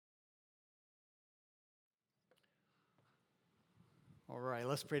All right,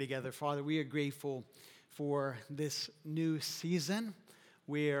 let's pray together. Father, we are grateful for this new season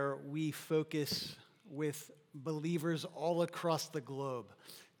where we focus with believers all across the globe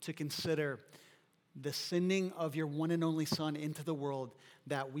to consider the sending of your one and only Son into the world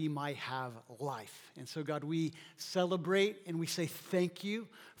that we might have life. And so, God, we celebrate and we say thank you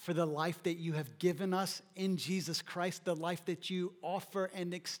for the life that you have given us in Jesus Christ, the life that you offer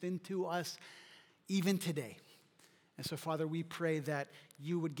and extend to us even today. And so, Father, we pray that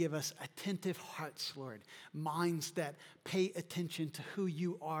you would give us attentive hearts, Lord, minds that pay attention to who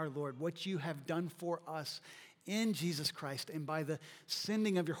you are, Lord, what you have done for us in Jesus Christ and by the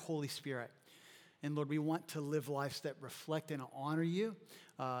sending of your Holy Spirit. And Lord, we want to live lives that reflect and honor you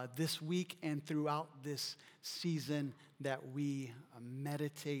this week and throughout this season that we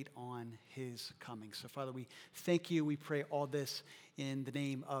meditate on his coming. So, Father, we thank you. We pray all this in the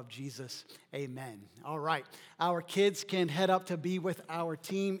name of Jesus. Amen. All right. Our kids can head up to be with our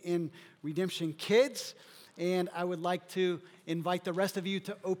team in Redemption Kids. And I would like to invite the rest of you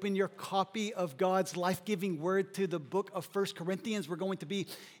to open your copy of God's life-giving word to the book of 1 Corinthians. We're going to be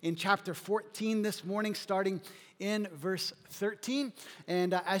in chapter 14 this morning, starting in verse 13.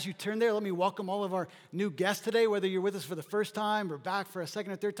 And as you turn there, let me welcome all of our new guests today, whether you're with us for the first time or back for a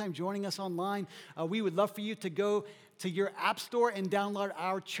second or third time joining us online. We would love for you to go to your app store and download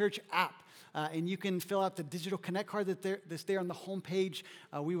our church app. And you can fill out the digital connect card that's there on the homepage.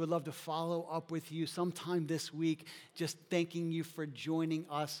 We would love to follow up with you sometime this week, just thanking you for joining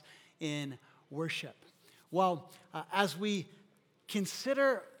us in worship. Well, as we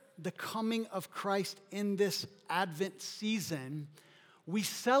consider the coming of Christ in this Advent season, we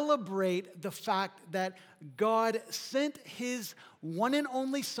celebrate the fact that God sent his one and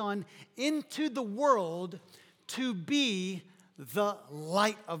only Son into the world to be the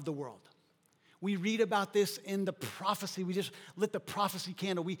light of the world. We read about this in the prophecy. We just lit the prophecy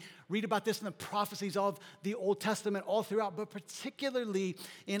candle. We read about this in the prophecies of the Old Testament all throughout, but particularly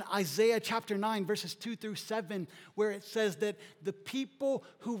in Isaiah chapter 9, verses 2 through 7, where it says that the people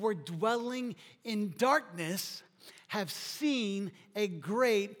who were dwelling in darkness have seen a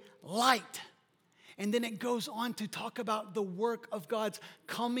great light. And then it goes on to talk about the work of God's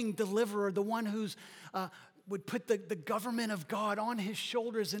coming deliverer, the one who's would put the government of God on his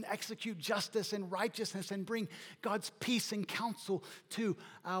shoulders and execute justice and righteousness and bring God's peace and counsel to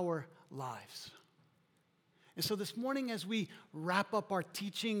our lives. And so this morning, as we wrap up our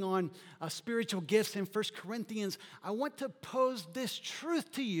teaching on spiritual gifts in 1 Corinthians, I want to pose this truth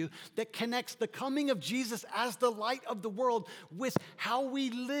to you that connects the coming of Jesus as the light of the world with how we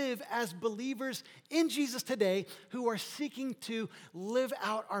live as believers in Jesus today who are seeking to live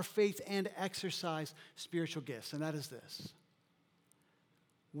out our faith and exercise spiritual gifts. And that is this: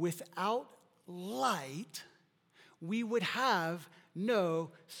 without light, we would have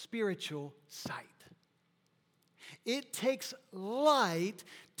no spiritual sight. It takes light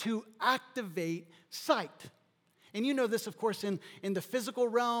to activate sight. And you know this, of course, in the physical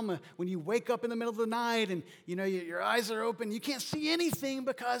realm. When you wake up in the middle of the night and your eyes are open, you can't see anything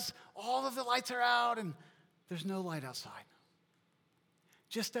because all of the lights are out and there's no light outside.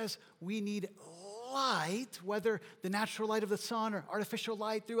 Just as we need light, whether the natural light of the sun or artificial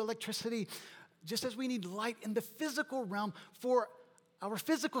light through electricity, just as we need light in the physical realm for our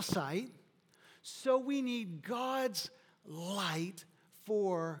physical sight, so we need God's light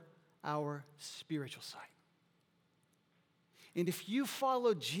for our spiritual sight. And if you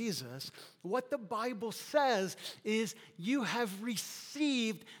follow Jesus, what the Bible says is you have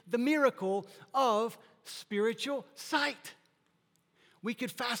received the miracle of spiritual sight. We could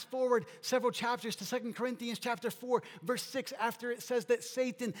fast forward several chapters to 2 Corinthians chapter 4, verse 6, after it says that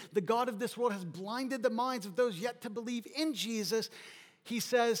Satan, the god of this world, has blinded the minds of those yet to believe in Jesus. He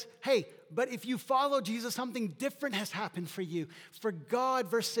says, hey, but if you follow Jesus, something different has happened for you. For God,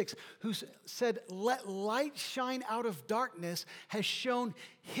 verse 6, who said, let light shine out of darkness, has shown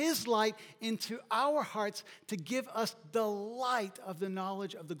his light into our hearts to give us the light of the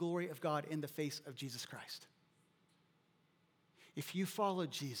knowledge of the glory of God in the face of Jesus Christ. If you follow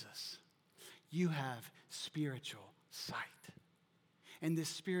Jesus, you have spiritual sight. And this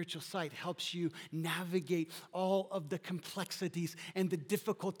spiritual sight helps you navigate all of the complexities and the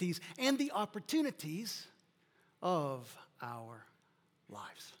difficulties and the opportunities of our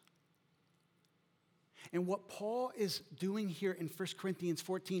lives. And what Paul is doing here in 1 Corinthians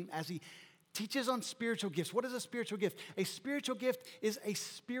 14 as he teaches on spiritual gifts. What is a spiritual gift? A spiritual gift is a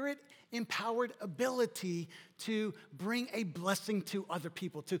spirit-empowered ability to bring a blessing to other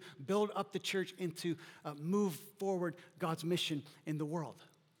people, to build up the church and to move forward God's mission in the world.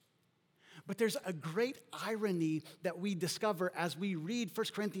 But there's a great irony that we discover as we read 1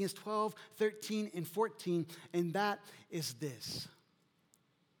 Corinthians 12, 13, and 14, and that is this.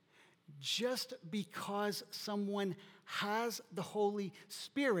 Just because someone has the Holy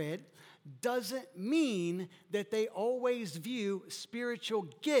Spirit doesn't mean that they always view spiritual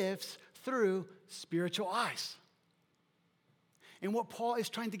gifts through spiritual eyes. And what Paul is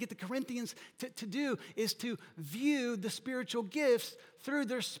trying to get the Corinthians to do is to view the spiritual gifts through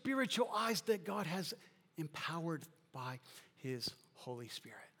their spiritual eyes that God has empowered by his Holy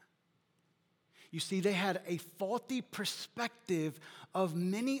Spirit. You see, they had a faulty perspective of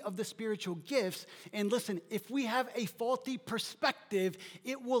many of the spiritual gifts. And listen, if we have a faulty perspective,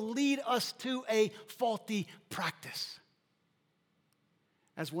 it will lead us to a faulty practice.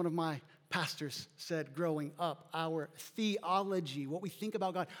 As one of my pastors said growing up, our theology, what we think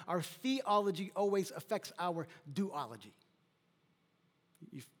about God, our theology always affects our doology.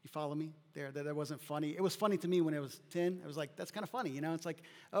 You follow me there? That wasn't funny. It was funny to me when I was 10. I was like, that's kind of funny, you know? It's like,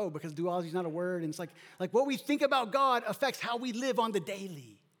 oh, because duology is not a word. And it's like what we think about God affects how we live on the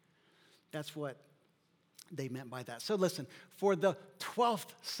daily. That's what they meant by that. So listen, for the 12th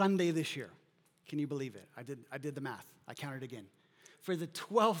Sunday this year, can you believe it? I did the math. I counted again. For the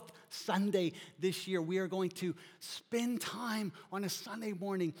 12th Sunday this year, we are going to spend time on a Sunday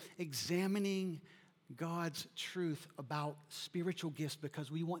morning examining God's truth about spiritual gifts because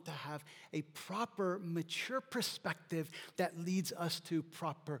we want to have a proper, mature perspective that leads us to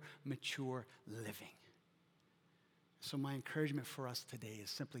proper, mature living. So my encouragement for us today is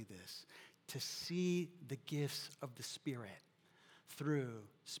simply this: to see the gifts of the Spirit through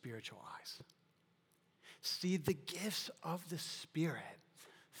spiritual eyes. See the gifts of the Spirit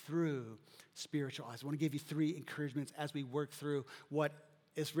through spiritual eyes. I want to give you 3 encouragements as we work through what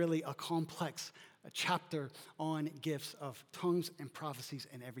is really a complex chapter on gifts of tongues and prophecies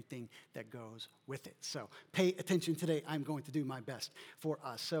and everything that goes with it. So pay attention today. I'm going to do my best for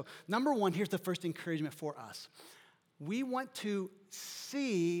us. So number 1, here's the first encouragement for us. We want to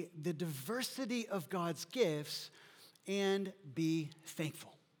see the diversity of God's gifts and be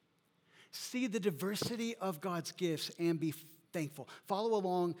thankful. See the diversity of God's gifts and be thankful. Follow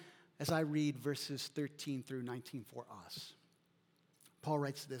along as I read verses 13 through 19 for us. Paul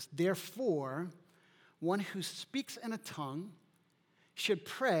writes this: therefore, one who speaks in a tongue should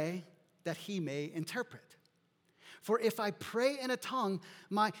pray that he may interpret. For if I pray in a tongue,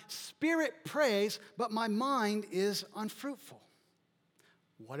 my spirit prays, but my mind is unfruitful.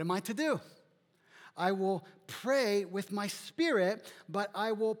 What am I to do? I will pray with my spirit, but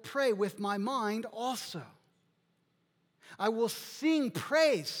I will pray with my mind also. I will sing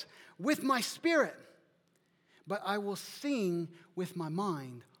praise with my spirit, but I will sing with my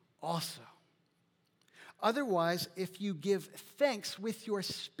mind also. Otherwise, if you give thanks with your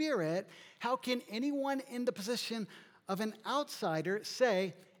spirit, how can anyone in the position of an outsider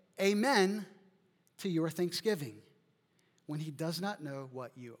say amen to your thanksgiving when he does not know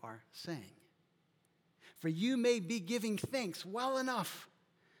what you are saying? For you may be giving thanks well enough,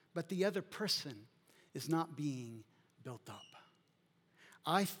 but the other person is not being built up.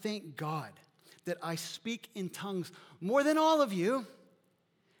 I thank God that I speak in tongues more than all of you.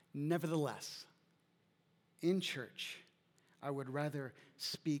 Nevertheless, in church, I would rather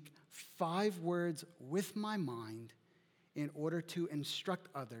speak 5 words with my mind in order to instruct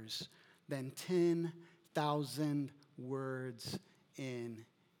others than 10,000 words in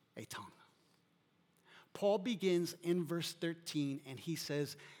a tongue. Paul begins in verse 13 and he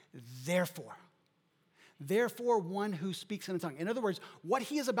says, therefore, one who speaks in a tongue. In other words, what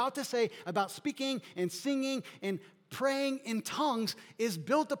he is about to say about speaking and singing and praying in tongues is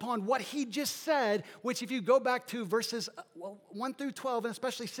built upon what he just said, which if you go back to verses 1 through 12, and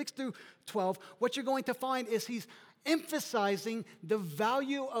especially 6 through 12, what you're going to find is he's emphasizing the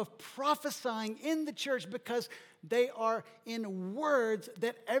value of prophesying in the church because they are in words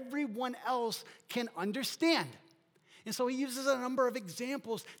that everyone else can understand. And so he uses a number of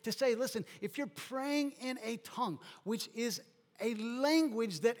examples to say, listen, if you're praying in a tongue, which is a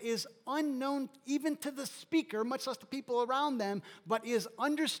language that is unknown even to the speaker, much less the people around them, but is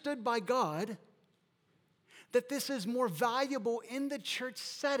understood by God, that this is more valuable in the church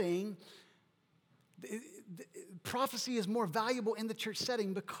setting. Prophecy is more valuable in the church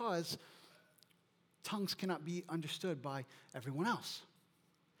setting because tongues cannot be understood by everyone else.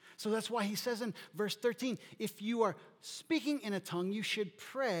 So that's why he says in verse 13, if you are speaking in a tongue, you should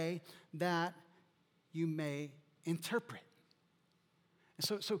pray that you may interpret.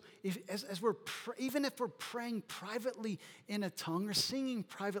 So as we're even if we're praying privately in a tongue or singing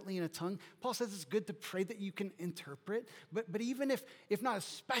privately in a tongue, Paul says it's good to pray that you can interpret. But even if not,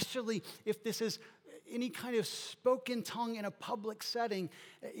 especially if this is any kind of spoken tongue in a public setting,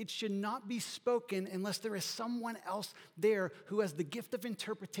 it should not be spoken unless there is someone else there who has the gift of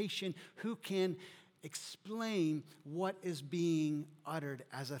interpretation, who can explain what is being uttered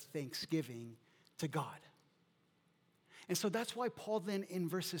as a thanksgiving to God. And so that's why Paul then in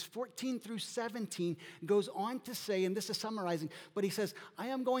verses 14 through 17 goes on to say, and this is summarizing, but he says, I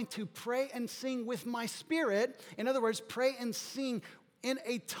am going to pray and sing with my spirit. In other words, pray and sing in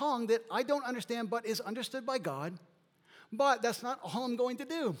a tongue that I don't understand but is understood by God. But that's not all I'm going to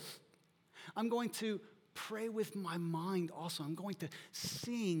do. I'm going to pray with my mind also. I'm going to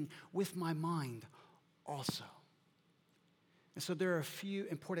sing with my mind also. And so there are a few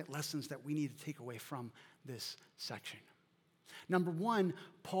important lessons that we need to take away from this section. Number one,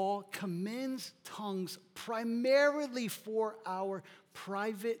 Paul commends tongues primarily for our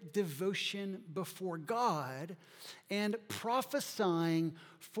private devotion before God and prophesying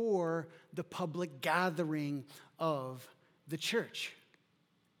for the public gathering of the church.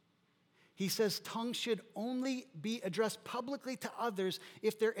 He says tongues should only be addressed publicly to others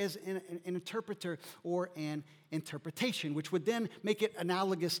if there is an interpreter or an interpretation, which would then make it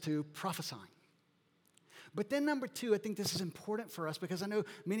analogous to prophesying. But then number two, I think this is important for us because I know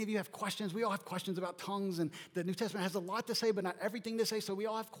many of you have questions. We all have questions about tongues, and the New Testament has a lot to say, but not everything to say. So we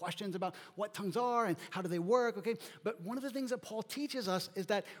all have questions about what tongues are and how do they work, okay? But one of the things that Paul teaches us is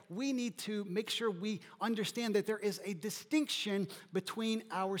that we need to make sure we understand that there is a distinction between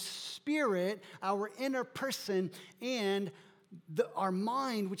our spirit, our inner person, and our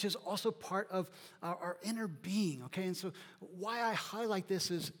mind, which is also part of our inner being, okay? And so why I highlight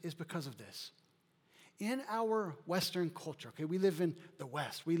this is because of this. In our Western culture, okay, we live in the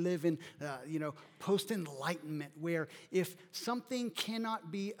West. We live in, post-enlightenment, where if something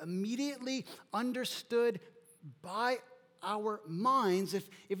cannot be immediately understood by our minds, if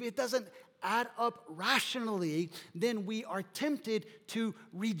it doesn't add up rationally, then we are tempted to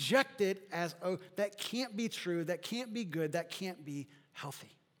reject it as, oh, that can't be true, that can't be good, that can't be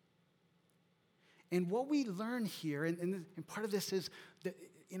healthy. And what we learn here, and part of this is that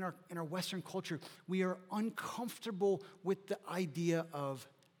in our Western culture, we are uncomfortable with the idea of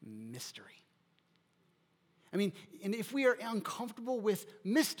mystery. I mean, and if we are uncomfortable with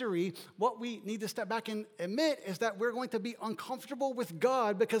mystery, what we need to step back and admit is that we're going to be uncomfortable with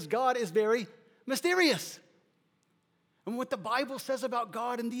God because God is very mysterious. And what the Bible says about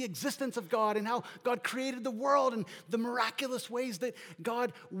God and the existence of God and how God created the world and the miraculous ways that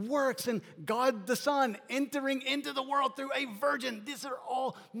God works and God the Son entering into the world through a virgin. These are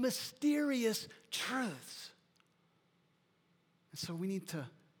all mysterious truths. And so we need to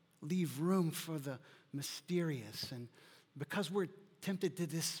leave room for the mysterious. And because we're tempted to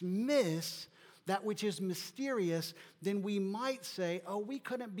dismiss that which is mysterious, then we might say, oh, we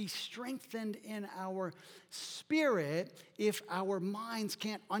couldn't be strengthened in our spirit if our minds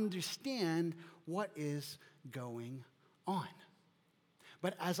can't understand what is going on.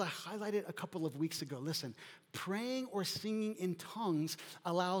 But as I highlighted a couple of weeks ago, listen, praying or singing in tongues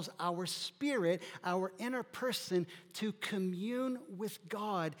allows our spirit, our inner person, to commune with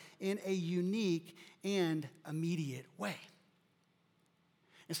God in a unique and immediate way.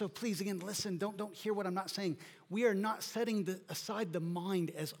 And so please, again, listen, don't hear what I'm not saying. We are not setting aside the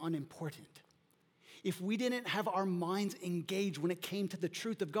mind as unimportant. If we didn't have our minds engaged when it came to the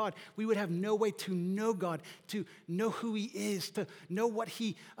truth of God, we would have no way to know God, to know who He is, to know what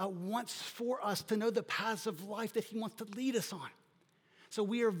He wants for us, to know the paths of life that He wants to lead us on. So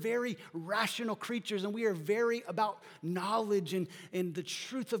we are very rational creatures, and we are very about knowledge and the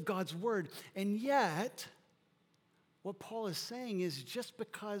truth of God's word. And yet, what Paul is saying is just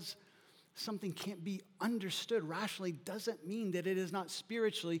because something can't be understood rationally doesn't mean that it is not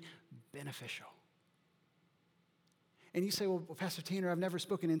spiritually beneficial. And you say, well, Pastor Tanner, I've never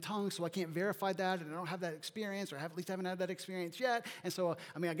spoken in tongues, so I can't verify that, and I don't have that experience, or at least haven't had that experience yet. And so,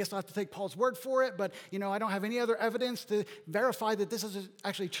 I guess I'll have to take Paul's word for it, but, I don't have any other evidence to verify that this is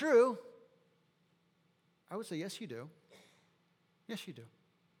actually true. I would say, yes, you do. Yes, you do.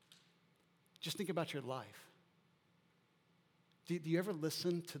 Just think about your life. Do you ever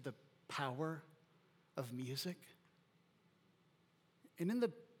listen to the power of music? And in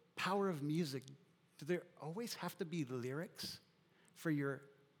the power of music, do there always have to be lyrics for your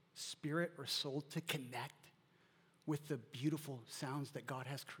spirit or soul to connect with the beautiful sounds that God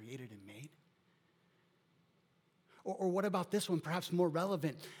has created and made? Or what about this one, perhaps more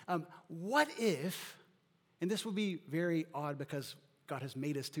relevant? What if, and this would be very odd because God has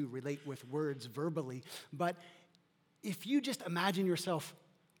made us to relate with words verbally. But if you just imagine yourself,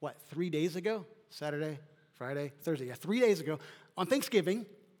 3 days ago? Saturday, Friday, Thursday, 3 days ago, on Thanksgiving,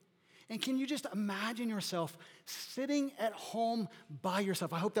 and can you just imagine yourself sitting at home by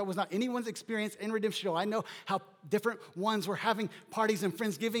yourself? I hope that was not anyone's experience in Redemption Hill. I know how different ones were having parties and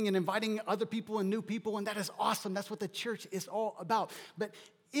Friendsgiving and inviting other people and new people, and that is awesome. That's what the church is all about. But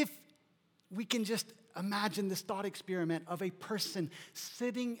if we can just imagine this thought experiment of a person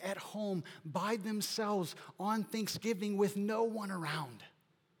sitting at home by themselves on Thanksgiving with no one around,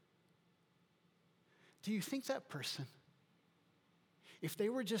 do you think that person, if they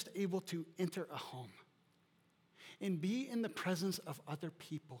were just able to enter a home and be in the presence of other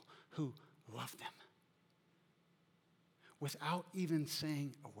people who love them without even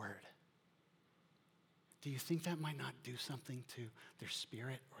saying a word, do you think that might not do something to their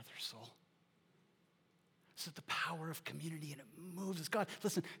spirit or their soul? This is the power of community, and it moves us.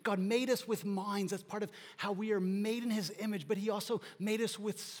 God made us with minds. That's part of how we are made in his image, but he also made us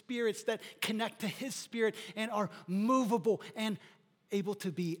with spirits that connect to his spirit and are movable and able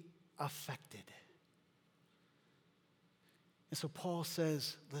to be affected. And so Paul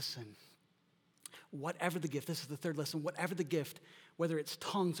says, listen, whatever the gift, this is the third lesson, whatever the gift, whether it's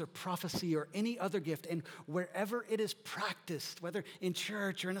tongues or prophecy or any other gift, and wherever it is practiced, whether in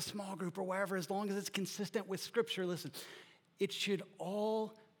church or in a small group or wherever, as long as it's consistent with Scripture, listen, it should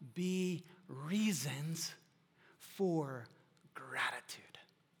all be reasons for gratitude.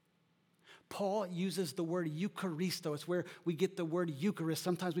 Paul uses the word Eucharisto. It's where we get the word Eucharist.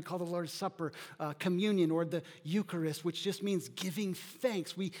 Sometimes we call the Lord's Supper communion or the Eucharist, which just means giving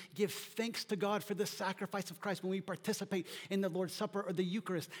thanks. We give thanks to God for the sacrifice of Christ when we participate in the Lord's Supper or the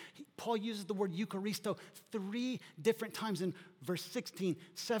Eucharist. Paul uses the word Eucharisto 3 different times in verse 16,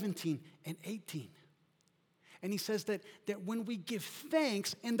 17, and 18. And he says that when we give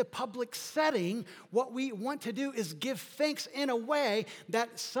thanks in the public setting, what we want to do is give thanks in a way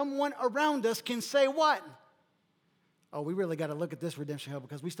that someone around us can say what? Oh, we really got to look at this Redemption Hill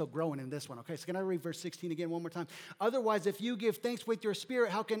because we're still growing in this one. Okay, so can I read verse 16 again one more time? Otherwise, if you give thanks with your spirit,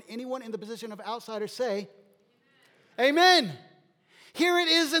 how can anyone in the position of outsider say, Amen? Amen. Here it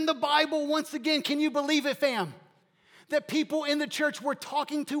is in the Bible once again. Can you believe it, fam? That people in the church were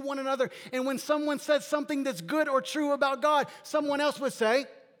talking to one another, and when someone said something that's good or true about God, someone else would say,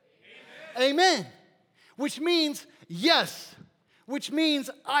 Amen. Amen. Which means yes, which means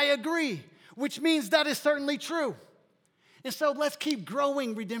I agree, which means that is certainly true. And so let's keep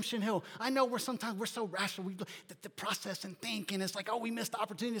growing Redemption Hill. I know we're so rational. We the process and think, and it's like, oh, we missed the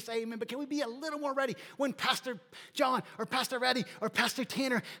opportunity to say amen. But can we be a little more ready when Pastor John or Pastor Eddie or Pastor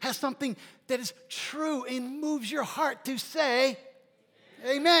Tanner has something that is true and moves your heart to say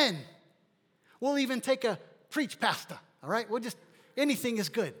amen? We'll even take a preach pasta, all right? Anything is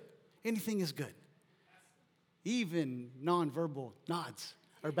good. Anything is good. Even nonverbal nods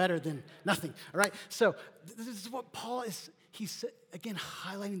are better than nothing, all right? So this is what Paul is, he's, again,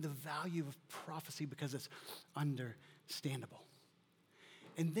 highlighting the value of prophecy because it's understandable.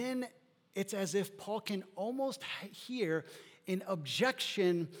 And then it's as if Paul can almost hear an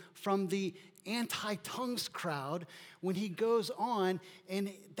objection from the anti-tongues crowd when he goes on,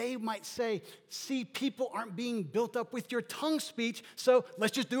 and they might say, see, people aren't being built up with your tongue speech, so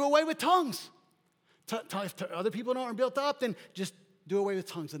let's just do away with tongues. If other people aren't built up, then just do away with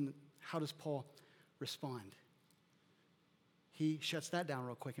tongues. And how does Paul respond? He shuts that down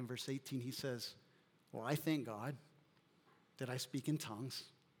real quick in verse 18. He says, well, I thank God that I speak in tongues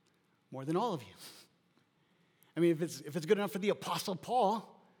more than all of you. I mean, if it's good enough for the Apostle Paul,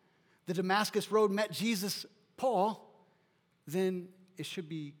 the Damascus Road met Jesus Paul, then it should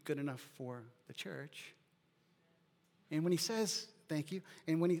be good enough for the church. And when he says, thank you,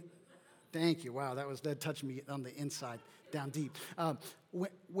 thank you, wow, that touched me on the inside, down deep.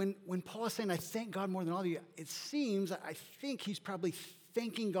 When Paul is saying, I thank God more than all of you, it seems, I think he's probably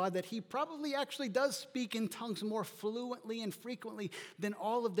thanking God that he probably actually does speak in tongues more fluently and frequently than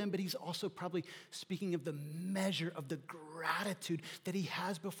all of them, but he's also probably speaking of the measure of the gratitude that he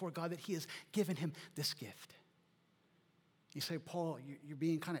has before God, that he has given him this gift. You say, Paul, you're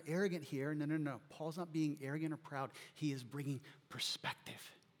being kind of arrogant here. No. Paul's not being arrogant or proud. He is bringing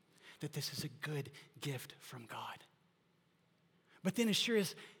perspective that this is a good gift from God. But then as sure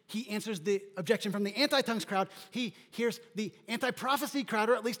as he answers the objection from the anti-tongues crowd, he hears the anti-prophecy crowd,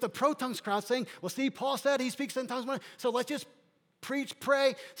 or at least the pro-tongues crowd, saying, well, see, Paul said he speaks in tongues, so let's just preach,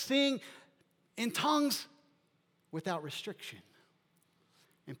 pray, sing in tongues without restriction.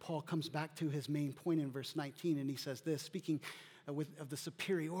 And Paul comes back to his main point in verse 19, and he says this, speaking of the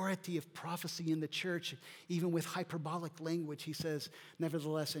superiority of prophecy in the church, even with hyperbolic language. He says,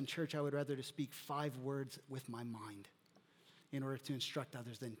 nevertheless, in church, I would rather to speak 5 words with my mind in order to instruct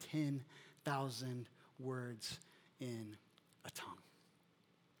others than 10,000 words in a tongue.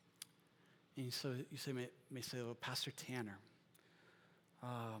 And so you may say, well, Pastor Tanner,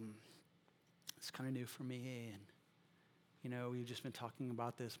 it's kind of new for me, and we've just been talking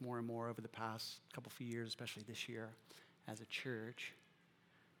about this more and more over the past couple few years, especially this year as a church.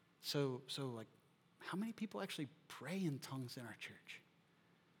 So like, how many people actually pray in tongues in our church?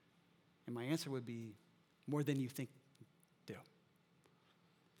 And my answer would be more than you think do.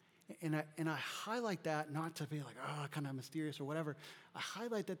 And I highlight that not to be like, kind of mysterious or whatever. I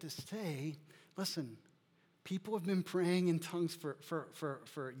highlight that to say, listen, people have been praying in tongues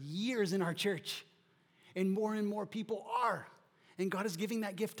for years in our church. And more people are. And God is giving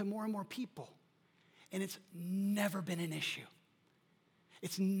that gift to more and more people. And it's never been an issue.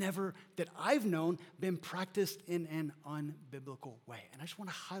 It's never, that I've known, been practiced in an unbiblical way. And I just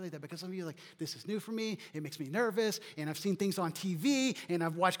want to highlight that because some of you are like, this is new for me. It makes me nervous. And I've seen things on TV. And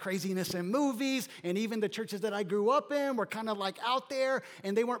I've watched craziness in movies. And even the churches that I grew up in were kind of like out there.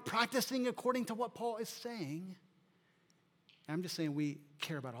 And they weren't practicing according to what Paul is saying. And I'm just saying we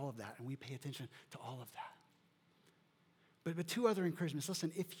care about all of that. And we pay attention to all of that. But 2 other encouragements.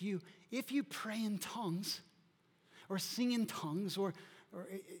 Listen, if you pray in tongues or sing in tongues or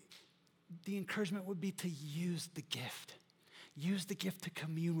the encouragement would be to use the gift. Use the gift to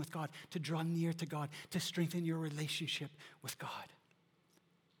commune with God, to draw near to God, to strengthen your relationship with God.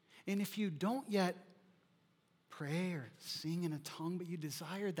 And if you don't yet pray or sing in a tongue, but you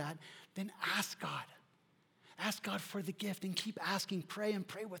desire that, then ask God. Ask God for the gift and keep asking. Pray and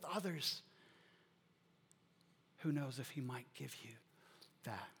pray with others. Who knows if he might give you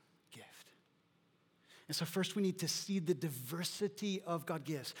that gift. And so first we need to see the diversity of God's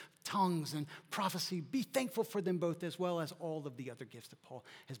gifts, tongues and prophecy. Be thankful for them both, as well as all of the other gifts that Paul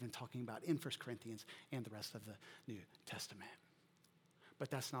has been talking about in 1 Corinthians and the rest of the New Testament.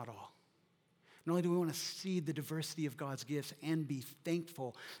 But that's not all. Not only do we want to see the diversity of God's gifts and be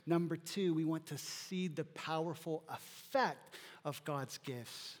thankful, number 2, we want to see the powerful effect of God's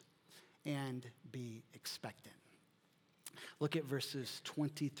gifts and be expectant. Look at verses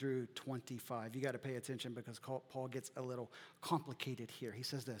 20 through 25. You got to pay attention because Paul gets a little complicated here. He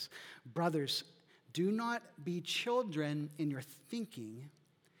says this, brothers, do not be children in your thinking.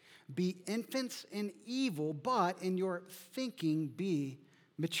 Be infants in evil, but in your thinking be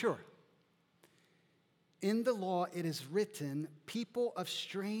mature. In the law it is written, people of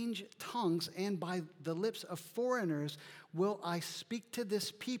strange tongues and by the lips of foreigners will I speak to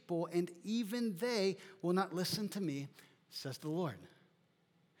this people, and even they will not listen to me, says the Lord.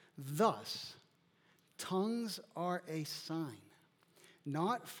 Thus, tongues are a sign,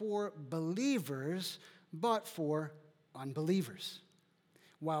 not for believers, but for unbelievers.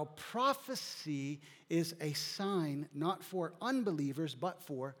 While prophecy is a sign not for unbelievers, but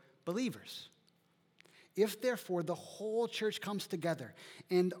for believers. If therefore the whole church comes together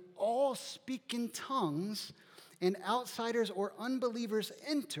and all speak in tongues, and outsiders or unbelievers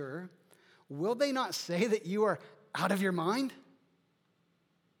enter, will they not say that you are out of your mind?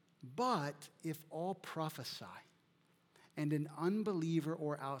 But if all prophesy and an unbeliever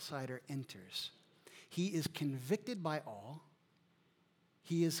or outsider enters, he is convicted by all,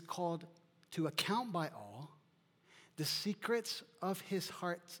 he is called to account by all, the secrets of his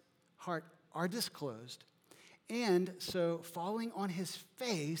heart are disclosed, and so falling on his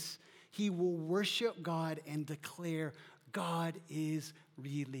face, he will worship God and declare, God is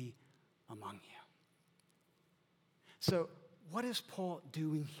really among you. So what is Paul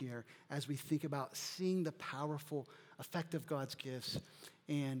doing here as we think about seeing the powerful effect of God's gifts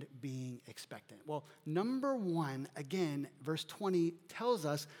and being expectant? Well, number 1, again, verse 20 tells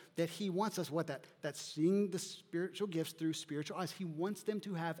us that he wants us, that seeing the spiritual gifts through spiritual eyes. He wants them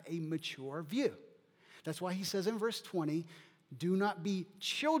to have a mature view. That's why he says in verse 20, do not be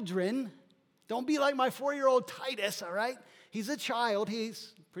children. Don't be like my 4-year-old Titus, all right? He's a child.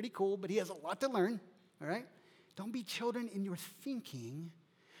 He's pretty cool, but he has a lot to learn, all right? Don't be children in your thinking.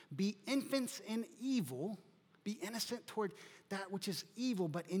 Be infants in evil. Be innocent toward that which is evil,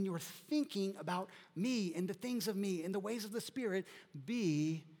 but in your thinking about me and the things of me and the ways of the Spirit,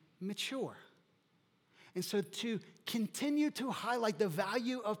 be mature. And so to continue to highlight the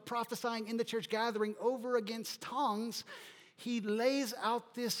value of prophesying in the church gathering over against tongues, he lays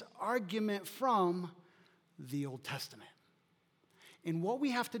out this argument from the Old Testament. And what we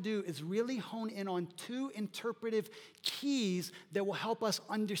have to do is really hone in on two interpretive keys that will help us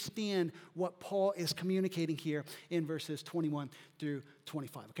understand what Paul is communicating here in verses 21 through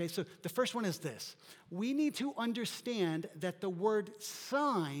 25. Okay, so the first one is this. We need to understand that the word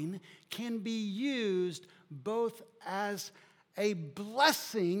sign can be used both as a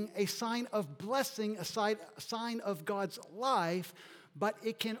blessing, a sign of blessing, a sign of God's life, but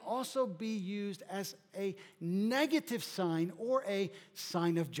it can also be used as a negative sign or a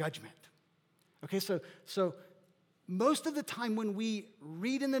sign of judgment. Okay, so most of the time when we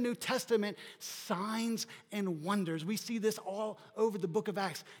read in the New Testament signs and wonders, we see this all over the book of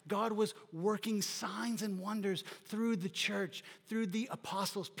Acts. God was working signs and wonders through the church, through the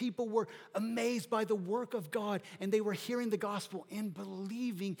apostles. People were amazed by the work of God, and they were hearing the gospel and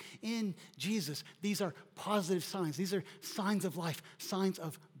believing in Jesus. These are positive signs. These are signs of life, signs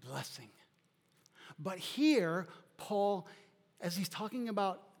of blessing. But here, Paul, as he's talking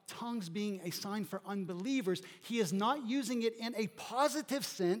about tongues being a sign for unbelievers, he is not using it in a positive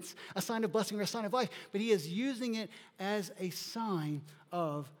sense, a sign of blessing or a sign of life, but he is using it as a sign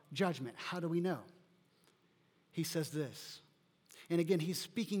of judgment. How do we know? He says this. And again, he's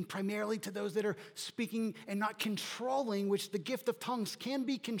speaking primarily to those that are speaking and not controlling, which the gift of tongues can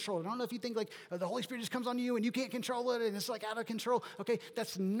be controlled. I don't know if you think like the Holy Spirit just comes on you and you can't control it and it's like out of control. Okay,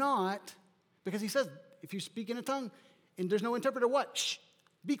 that's not, because he says if you speak in a tongue and there's no interpreter, what? Shh.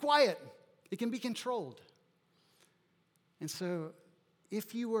 Be quiet. It can be controlled. And so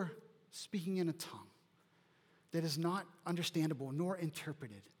if you were speaking in a tongue that is not understandable nor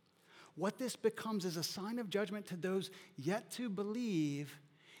interpreted, what this becomes is a sign of judgment to those yet to believe.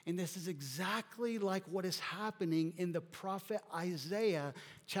 And this is exactly like what is happening in the prophet Isaiah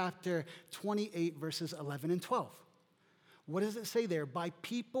chapter 28, verses 11 and 12. What does it say there? By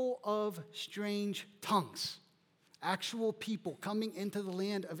people of strange tongues. Actual people coming into the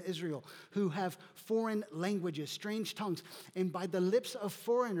land of Israel who have foreign languages, strange tongues. And by the lips of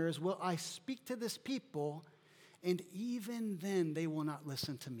foreigners will I speak to this people, and even then they will not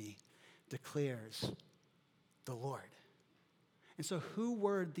listen to me, declares the Lord. And so who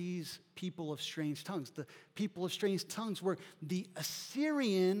were these people of strange tongues? The people of strange tongues were the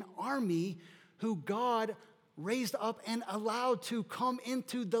Assyrian army who God raised up and allowed to come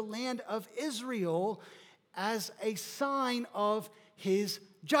into the land of Israel as a sign of his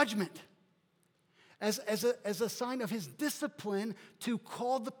judgment, as a sign of his discipline to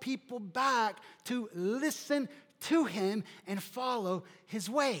call the people back to listen to him and follow his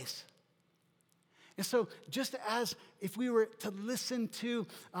ways. And so just as if we were to listen to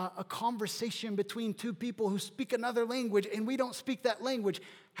a conversation between two people who speak another language and we don't speak that language,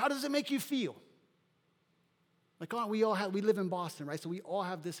 how does it make you feel? Like, we live in Boston, right? So we all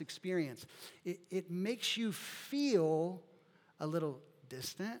have this experience. It makes you feel a little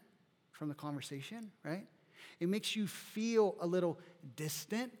distant from the conversation, right? It makes you feel a little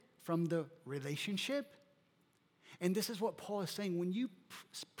distant from the relationship. And this is what Paul is saying. When you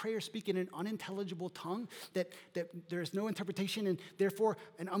pray or speak in an unintelligible tongue that there is no interpretation and therefore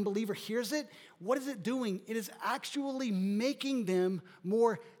an unbeliever hears it, what is it doing? It is actually making them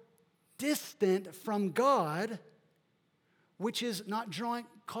more distant from God, which is not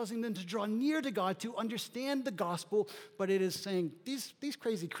causing them to draw near to God to understand the gospel, but it is saying, these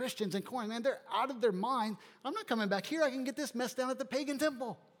crazy Christians in Corinth, man, they're out of their mind. I'm not coming back here. I can get this mess down at the pagan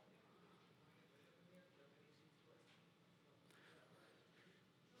temple.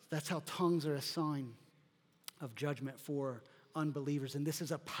 That's how tongues are a sign of judgment for unbelievers. And this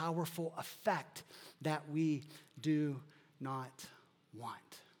is a powerful effect that we do not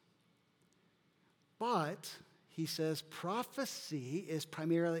want. But he says prophecy is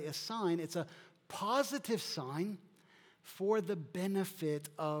primarily a sign. It's a positive sign for the benefit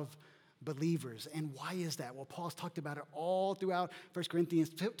of believers. And why is that? Well, Paul's talked about it all throughout 1 Corinthians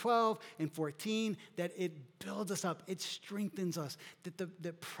 12 and 14, that it builds us up, it strengthens us,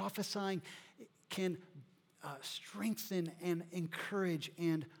 that prophesying can strengthen and encourage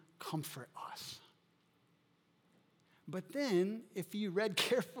and comfort us. But then, if you read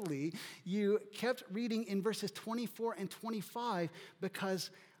carefully, you kept reading in verses 24 and 25, because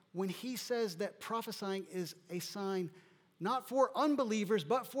when he says that prophesying is a sign not for unbelievers,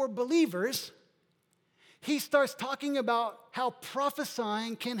 but for believers, he starts talking about how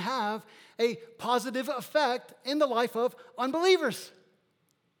prophesying can have a positive effect in the life of unbelievers.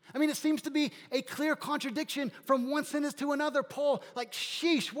 I mean, it seems to be a clear contradiction from one sentence to another. Paul, like,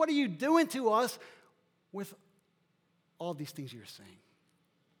 sheesh, what are you doing to us with all these things you're saying?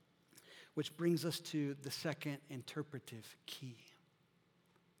 Which brings us to the second interpretive key.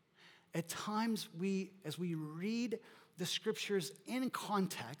 At times, as we read the scriptures in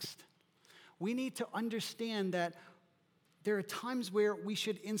context, we need to understand that there are times where we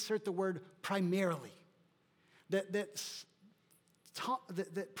should insert the word primarily. That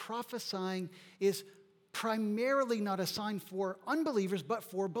prophesying is primarily not a sign for unbelievers, but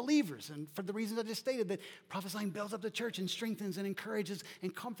for believers. And for the reasons I just stated, that prophesying builds up the church and strengthens and encourages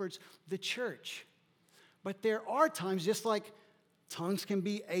and comforts the church. But there are times, just like tongues can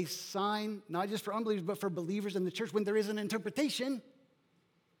be a sign, not just for unbelievers, but for believers in the church, when there is an interpretation.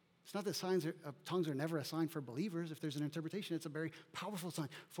 It's not that tongues are never a sign for believers. If there's an interpretation, it's a very powerful sign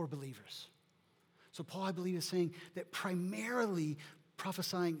for believers. So Paul, I believe, is saying that primarily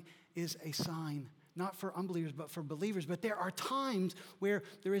prophesying is a sign, not for unbelievers, but for believers. But there are times where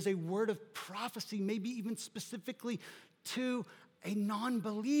there is a word of prophecy, maybe even specifically to a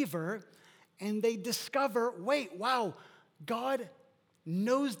non-believer, and they discover, wait, wow, God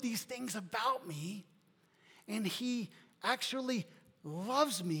knows these things about me, and he actually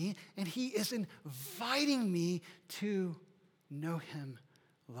loves me, and he is inviting me to know him,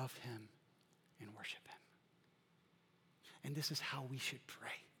 love him, and worship him. And this is how we should pray.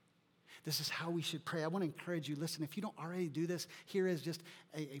 This is how we should pray. I want to encourage you, listen, if you don't already do this, here is just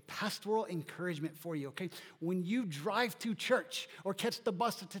a pastoral encouragement for you, okay? When you drive to church or catch the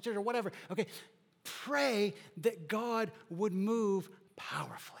bus to church or whatever, okay, pray that God would move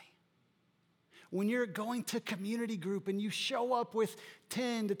powerfully. When you're going to community group and you show up with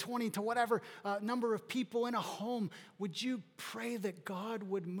 10 to 20 to whatever number of people in a home, would you pray that God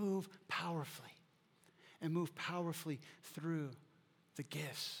would move powerfully and move powerfully through the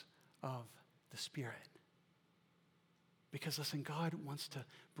gifts of the Spirit? Because listen, God wants to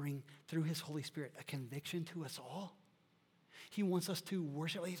bring through his Holy Spirit a conviction to us all. He wants us to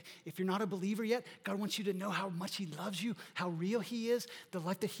worship. If you're not a believer yet, God wants you to know how much he loves you, how real he is, the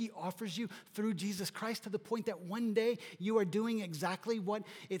life that he offers you through Jesus Christ, to the point that one day you are doing exactly what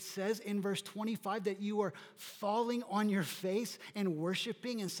it says in verse 25, that you are falling on your face and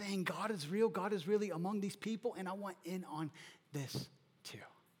worshiping and saying, God is real, God is really among these people, and I want in on this too.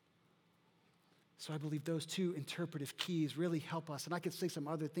 So I believe those two interpretive keys really help us. And I could say some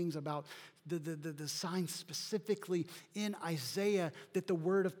other things about the signs specifically in Isaiah, that the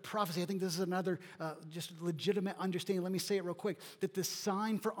word of prophecy, I think this is another just legitimate understanding. Let me say it real quick. That the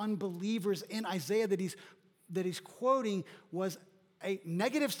sign for unbelievers in Isaiah that he's quoting was a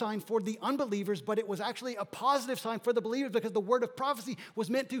negative sign for the unbelievers, but it was actually a positive sign for the believers, because the word of prophecy was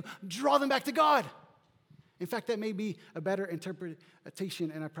meant to draw them back to God. In fact, that may be a better interpretation,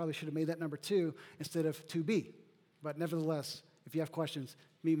 and I probably should have made that number 2 instead of 2B. But nevertheless, if you have questions,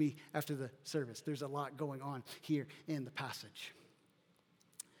 meet me after the service. There's a lot going on here in the passage.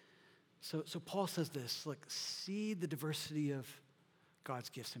 So Paul says this, look, see the diversity of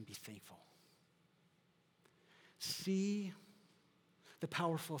God's gifts and be thankful. See the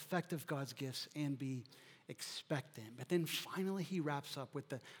powerful effect of God's gifts and be expectant. But then finally he wraps up with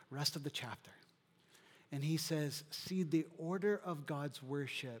the rest of the chapter. And he says, see the order of God's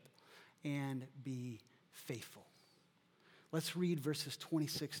worship and be faithful. Let's read verses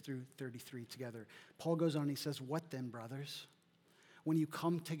 26 through 33 together. Paul goes on and he says, what then, brothers? When you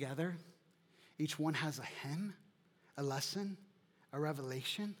come together, each one has a hymn, a lesson, a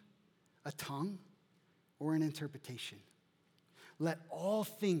revelation, a tongue, or an interpretation. Let all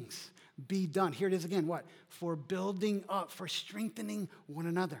things be done. Here it is again, what? For building up, for strengthening one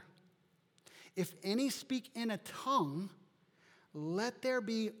another. If any speak in a tongue, let there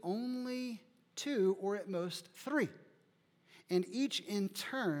be only 2 or at most 3, and each in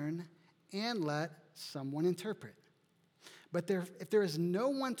turn, and let someone interpret. But if there is no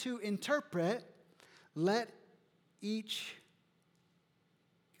one to interpret, let each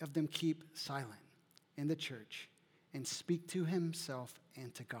of them keep silent in the church and speak to himself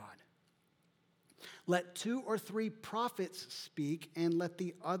and to God. Let 2 or 3 prophets speak, and let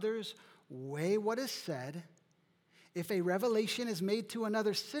the others weigh what is said. If a revelation is made to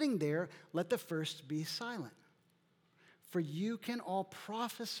another sitting there, let the first be silent. For you can all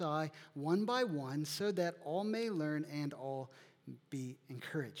prophesy one by one, so that all may learn and all be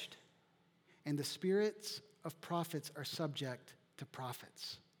encouraged. And the spirits of prophets are subject to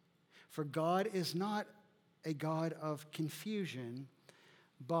prophets. For God is not a God of confusion,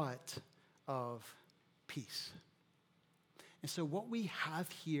 but of peace. And so what we have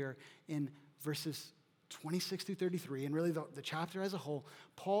here in verses 26 through 33, and really the chapter as a whole,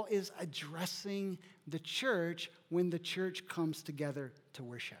 Paul is addressing the church when the church comes together to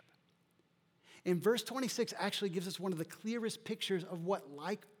worship. In verse 26 actually gives us one of the clearest pictures of what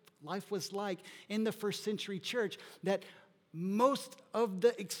life was like in the first century church, that most of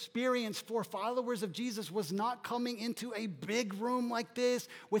the experience for followers of Jesus was not coming into a big room like this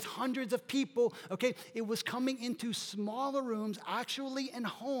with hundreds of people, okay? It was coming into smaller rooms, actually in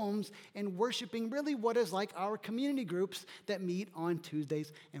homes, and worshiping really what is like our community groups that meet on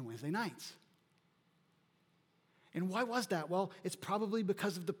Tuesdays and Wednesday nights. And why was that? Well, it's probably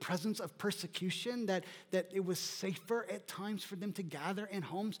because of the presence of persecution, that it was safer at times for them to gather in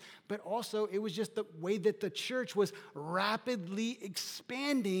homes, but also it was just the way that the church was rapidly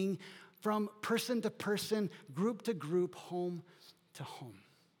expanding from person to person, group to group, home to home.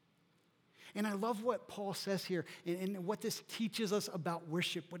 And I love what Paul says here and what this teaches us about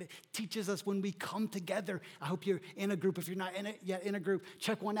worship, what it teaches us when we come together. I hope you're in a group. If you're not yet in a group,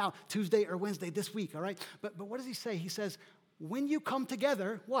 check one out Tuesday or Wednesday this week, all right? But what does he say? He says, when you come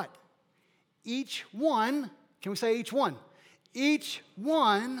together, what? Each one, can we say each one? Each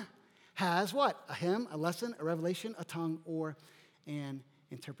one has what? A hymn, a lesson, a revelation, a tongue, or an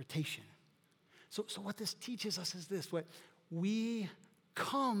interpretation. So what this teaches us is this, what we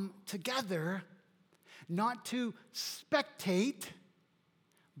come together not to spectate,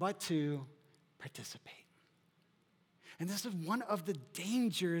 but to participate. And this is one of the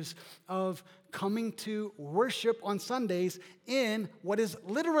dangers of coming to worship on Sundays in what is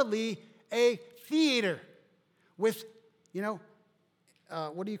literally a theater with,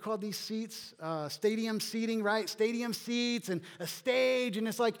 what do you call these seats? Stadium seating, right? Stadium seats and a stage. And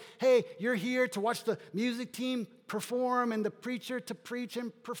it's like, hey, you're here to watch the music team perform and the preacher to preach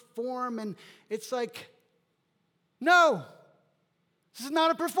and perform. And it's like, no, this is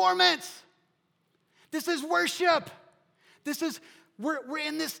not a performance. This is worship. We're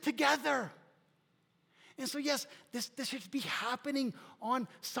in this together. And so, yes, this should be happening on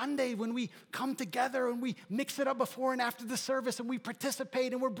Sunday when we come together and we mix it up before and after the service and we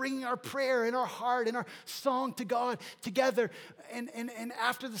participate and we're bringing our prayer and our heart and our song to God together and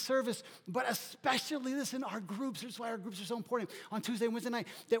after the service. But especially, listen, our groups, that's why our groups are so important on Tuesday and Wednesday night,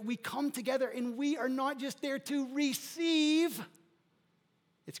 that we come together and we are not just there to receive.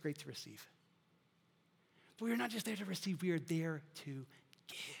 It's great to receive. But we are not just there to receive, we are there to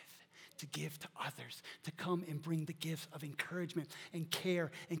give to others, to come and bring the gifts of encouragement and care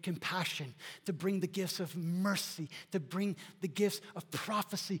and compassion, to bring the gifts of mercy, to bring the gifts of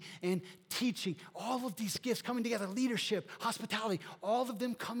prophecy and teaching. All of these gifts coming together, leadership, hospitality, all of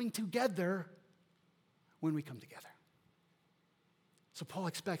them coming together when we come together. So Paul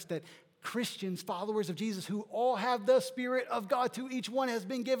expects that Christians, followers of Jesus, who all have the Spirit of God, to each one has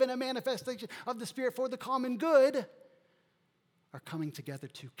been given a manifestation of the Spirit for the common good, are coming together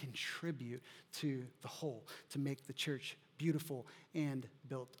to contribute to the whole, to make the church beautiful and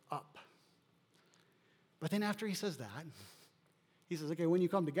built up. But then after he says that, he says, okay, when you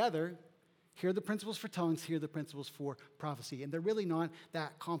come together, here are the principles for tongues, here are the principles for prophecy. And they're really not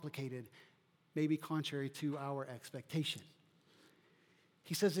that complicated, maybe contrary to our expectation.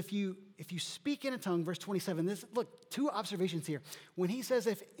 He says, if you speak in a tongue, verse 27, look, two observations here. When he says,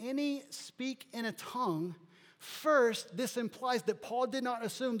 if any speak in a tongue, first, this implies that Paul did not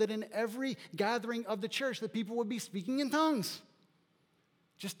assume that in every gathering of the church that people would be speaking in tongues.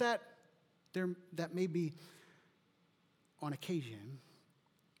 Just that may be on occasion.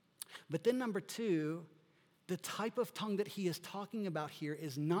 But then number two, the type of tongue that he is talking about here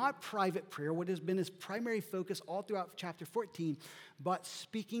is not private prayer, what has been his primary focus all throughout chapter 14, but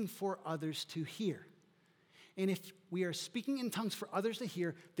speaking for others to hear. And if we are speaking in tongues for others to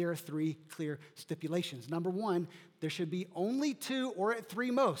hear, there are three clear stipulations. Number one, there should be only two or at three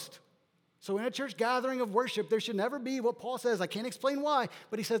most. So in a church gathering of worship, there should never be what Paul says. I can't explain why,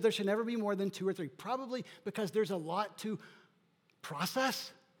 but he says there should never be more than two or three. Probably because there's a lot to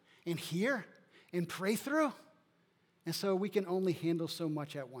process and hear and pray through. And so we can only handle so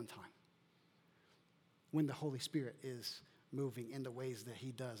much at one time when the Holy Spirit is moving in the ways that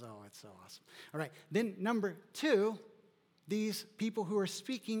he does. Oh, it's so awesome. All right. Then number two, these people who are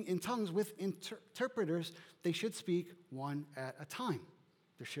speaking in tongues with interpreters, they should speak one at a time.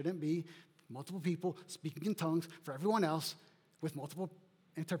 There shouldn't be multiple people speaking in tongues for everyone else with multiple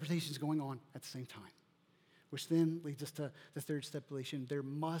interpretations going on at the same time. Which then leads us to the third stipulation. There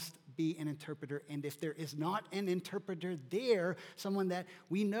must be an interpreter. And if there is not an interpreter there, someone that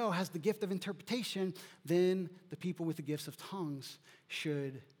we know has the gift of interpretation, then the people with the gifts of tongues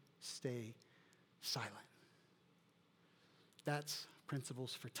should stay silent. That's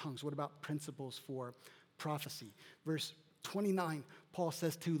principles for tongues. What about principles for prophecy? Verse 29, Paul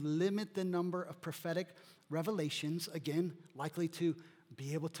says to limit the number of prophetic revelations, again, likely to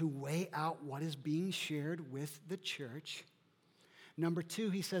be able to weigh out what is being shared with the church. Number two,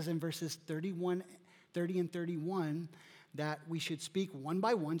 he says in verses 30 and 31, that we should speak one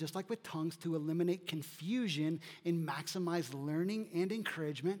by one, just like with tongues, to eliminate confusion and maximize learning and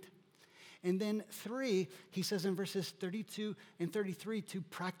encouragement. And then 3, he says in verses 32 and 33, to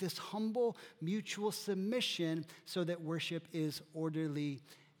practice humble mutual submission so that worship is orderly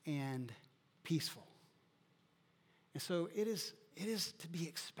and peaceful. And so it is to be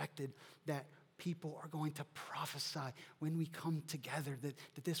expected that people are going to prophesy when we come together,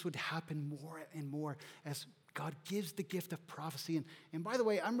 that this would happen more and more as God gives the gift of prophecy. And by the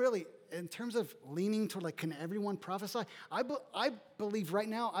way, I'm really, in terms of leaning to like, can everyone prophesy? I believe right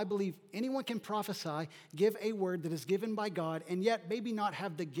now, I believe anyone can prophesy, give a word that is given by God, and yet maybe not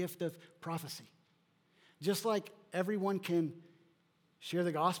have the gift of prophecy. Just like everyone can share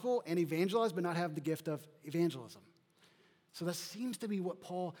the gospel and evangelize, but not have the gift of evangelism. So that seems to be what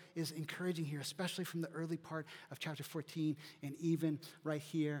Paul is encouraging here, especially from the early part of chapter 14 and even right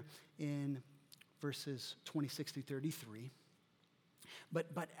here in verses 26 through 33. But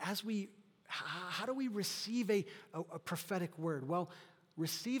how do we receive a prophetic word? Well,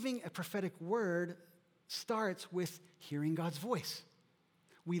 receiving a prophetic word starts with hearing God's voice.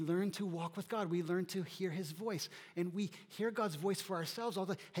 We learn to walk with God. We learn to hear his voice. And we hear God's voice for ourselves all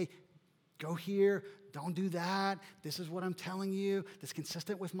the time. Hey, go here, don't do that. This is what I'm telling you. That's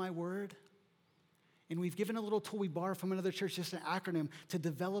consistent with my word. And we've given a little tool we borrowed from another church, just an acronym, to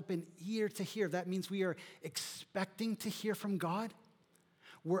develop an ear to hear. That means we are expecting to hear from God.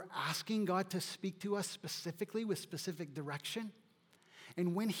 We're asking God to speak to us specifically with specific direction.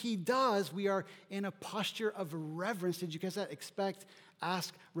 And when he does, we are in a posture of reverence. Did you guys that? Expect,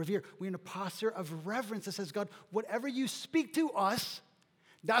 ask, revere. We're in a posture of reverence that says, God, whatever you speak to us,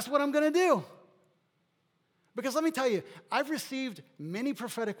 that's what I'm going to do. Because let me tell you, I've received many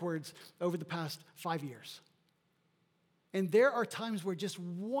prophetic words over the past 5 years. And there are times where just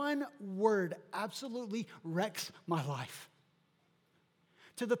one word absolutely wrecks my life.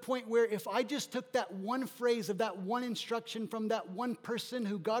 To the point where if I just took that one phrase of that one instruction from that one person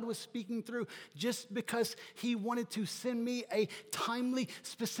who God was speaking through just because he wanted to send me a timely,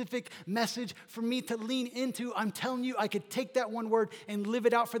 specific message for me to lean into, I'm telling you, I could take that one word and live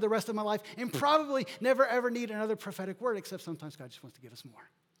it out for the rest of my life and probably never, ever need another prophetic word, except sometimes God just wants to give us more.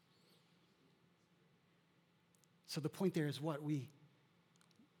 So the point there is what?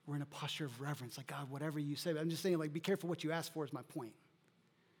 We're in a posture of reverence. Like, God, whatever you say. I'm just saying, like, be careful what you ask for is my point.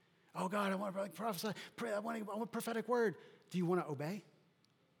 Oh, God, I want to prophesy. Pray, I want a prophetic word. Do you want to obey?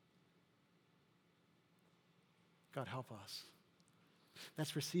 God, help us.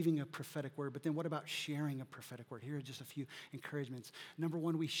 That's receiving a prophetic word. But then what about sharing a prophetic word? Here are just a few encouragements. Number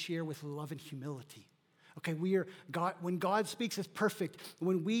 1, we share with love and humility. Okay, when God speaks, it's perfect.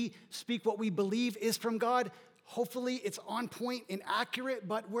 When we speak what we believe is from God, hopefully it's on point and accurate,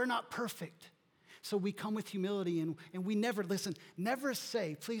 but we're not perfect. So we come with humility and we please never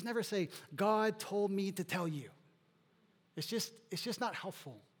say, God told me to tell you. It's just not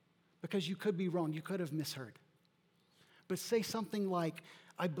helpful because you could be wrong. You could have misheard. But say something like,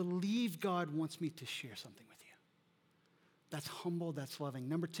 I believe God wants me to share something with you. That's humble, that's loving.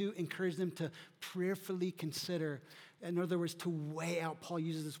 Number 2, encourage them to prayerfully consider. In other words, to weigh out. Paul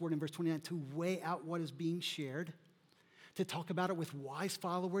uses this word in verse 29, to weigh out what is being shared, to talk about it with wise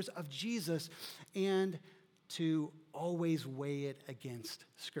followers of Jesus, and to always weigh it against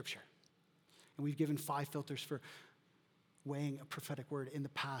Scripture. And we've given 5 filters for weighing a prophetic word in the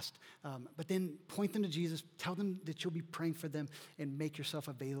past. But then point them to Jesus, tell them that you'll be praying for them, and make yourself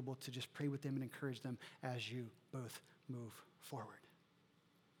available to just pray with them and encourage them as you both move forward.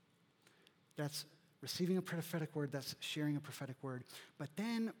 That's receiving a prophetic word, that's sharing a prophetic word. But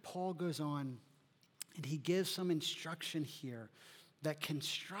then Paul goes on, and he gives some instruction here that can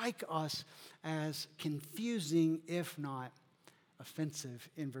strike us as confusing, if not offensive,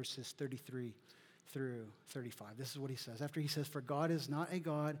 in verses 33 through 35. This is what he says. After he says, for God is not a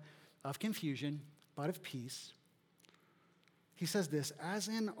God of confusion, but of peace. He says this, as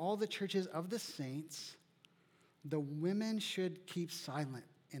in all the churches of the saints, the women should keep silent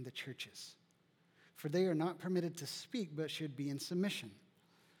in the churches, for they are not permitted to speak, but should be in submission,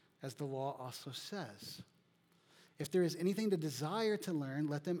 as the law also says. If there is anything to desire to learn,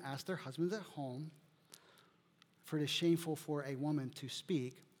 let them ask their husbands at home, for it is shameful for a woman to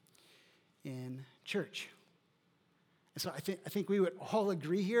speak in church. And so I think we would all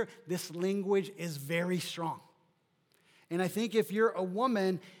agree here, this language is very strong. And I think if you're a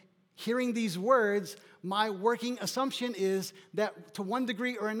woman hearing these words, my working assumption is that to one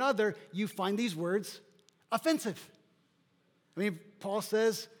degree or another, you find these words offensive. I mean, Paul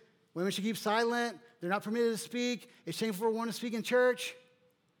says, women should keep silent. They're not permitted to speak. It's shameful for one to speak in church.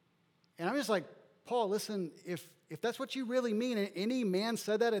 And I'm just like, Paul, listen, if if that's what you really mean, and any man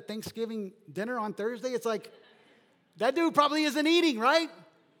said that at Thanksgiving dinner on Thursday, it's like, that dude probably isn't eating, right?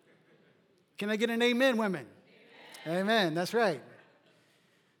 Can I get an amen, women? Amen. That's right.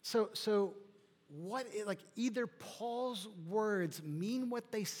 So what, like, either Paul's words mean what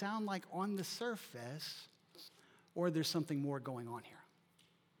they sound like on the surface, or there's something more going on here.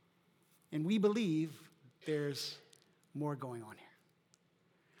 And we believe there's more going on here.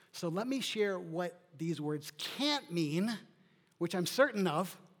 So let me share what these words can't mean, which I'm certain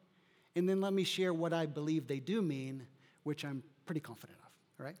of, and then let me share what I believe they do mean, which I'm pretty confident of,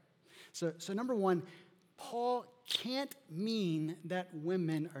 all right? So number one, Paul can't mean that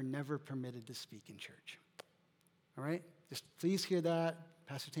women are never permitted to speak in church, all right? Just please hear that,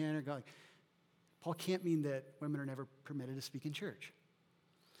 Pastor Tanner. Paul can't mean that women are never permitted to speak in church.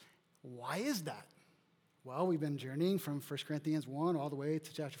 Why is that? Well, we've been journeying from 1 Corinthians 1 all the way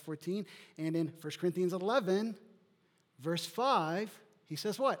to chapter 14. And in 1 Corinthians 11, verse 5, he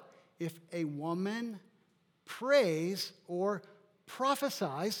says what? If a woman prays or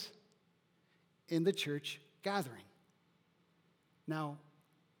prophesies in the church gathering. Now,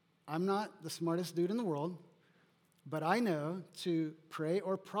 I'm not the smartest dude in the world, but I know to pray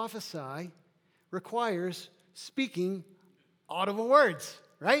or prophesy requires speaking audible words,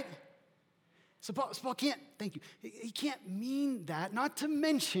 right? So Paul can't, thank you, he can't mean that, not to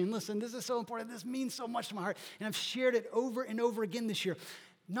mention, listen, this is so important, this means so much to my heart, and I've shared it over and over again this year,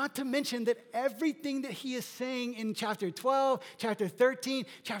 not to mention that everything that he is saying in chapter 12, chapter 13,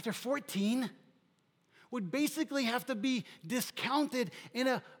 chapter 14 would basically have to be discounted in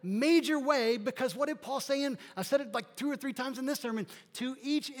a major way, because what did Paul say I've said it like 2 or 3 times in this sermon, to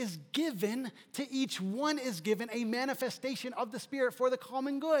each is given, to each one is given a manifestation of the Spirit for the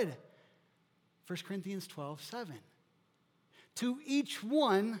common good. 1 Corinthians 12:7. To each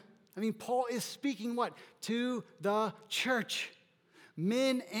one, Paul is speaking what? To the church.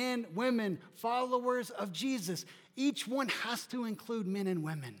 Men and women, followers of Jesus. Each one has to include men and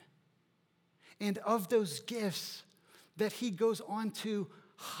women. And of those gifts that he goes on to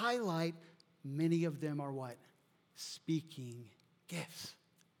highlight, many of them are what? Speaking gifts.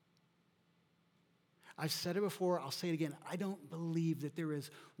 I've said it before, I'll say it again. I don't believe that there is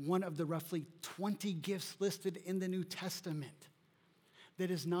one of the roughly 20 gifts listed in the New Testament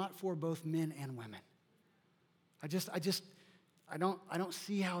that is not for both men and women. I don't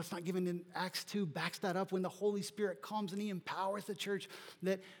see how it's not given in Acts 2, backs that up when the Holy Spirit comes and he empowers the church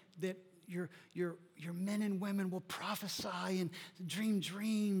that your men and women will prophesy and dream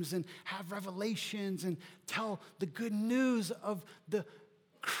dreams and have revelations and tell the good news of the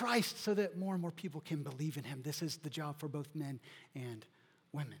Christ so that more and more people can believe in him. This is the job for both men and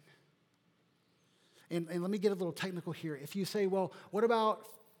women. And let me get a little technical here. If you say, well, what about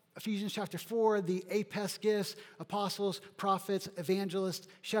Ephesians chapter 4, the APES gifts, apostles, prophets, evangelists,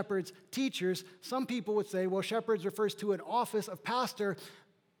 shepherds, teachers? Some people would say, well, shepherds refers to an office of pastor.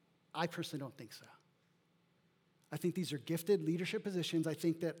 I personally don't think so. I think these are gifted leadership positions. I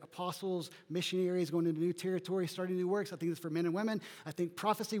think that apostles, missionaries going into new territory, starting new works, I think it's for men and women. I think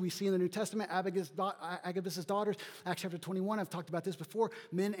prophecy, we see in the New Testament, Agabus' daughters, Acts chapter 21, I've talked about this before.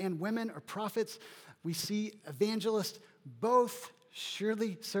 Men and women are prophets. We see evangelists, both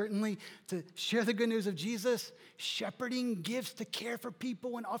surely, certainly, to share the good news of Jesus, shepherding gifts to care for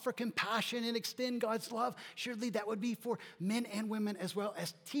people and offer compassion and extend God's love. Surely that would be for men and women, as well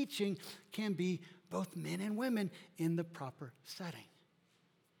as teaching can be both men and women in the proper setting.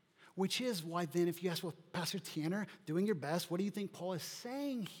 Which is why then, if you ask, well, Pastor Tanner, doing your best, what do you think Paul is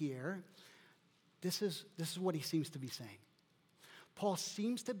saying here? This is what he seems to be saying. Paul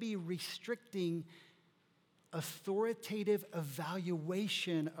seems to be restricting authoritative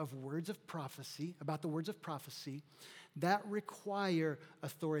evaluation of words of prophecy, about the words of prophecy, that require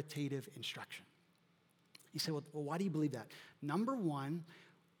authoritative instruction. You say, well, why do you believe that? Number one,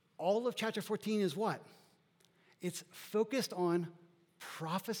 all of chapter 14 is what? It's focused on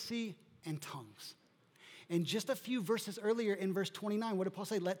prophecy and tongues. And just a few verses earlier in verse 29, what did Paul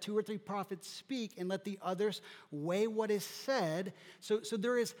say? Let 2 or 3 prophets speak and let the others weigh what is said. So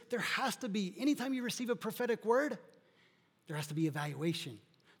there has to be, anytime you receive a prophetic word, there has to be evaluation.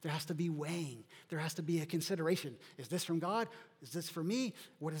 There has to be weighing. There has to be a consideration. Is this from God? Is this for me?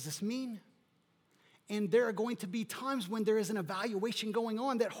 What does this mean? And there are going to be times when there is an evaluation going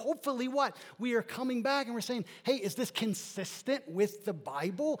on that hopefully what? We are coming back and we're saying, hey, is this consistent with the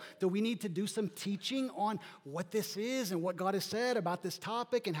Bible? Do we need to do some teaching on what this is and what God has said about this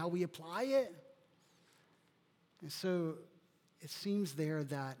topic and how we apply it? And so it seems there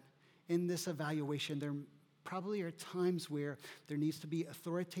that in this evaluation, there probably are times where there needs to be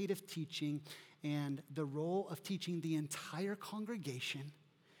authoritative teaching And the role of teaching the entire congregation,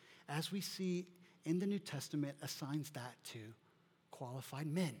 as we see in the New Testament, assigns that to qualified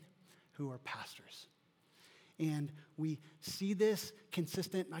men who are pastors. And we see this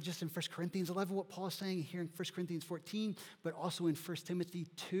consistent, not just in 1 Corinthians 11, what Paul is saying here in 1 Corinthians 14, but also in 1 Timothy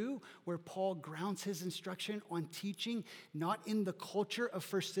 2, where Paul grounds his instruction on teaching, not in the culture of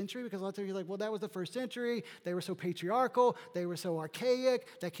first century, because a lot of times you're like, well, that was the first century. They were so patriarchal. They were so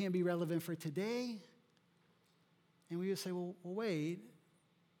archaic. That can't be relevant for today. And we would say, well, wait.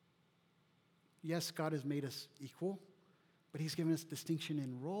 Yes, God has made us equal, but he's given us distinction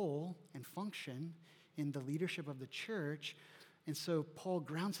in role and function in the leadership of the church. And so Paul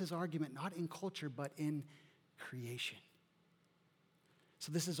grounds his argument not in culture, but in creation.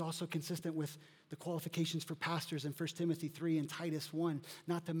 So this is also consistent with the qualifications for pastors in 1 Timothy 3 and Titus 1,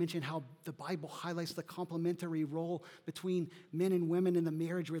 not to mention how the Bible highlights the complementary role between men and women in the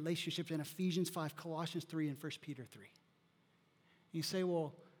marriage relationships in Ephesians 5, Colossians 3, and 1 Peter 3. You say,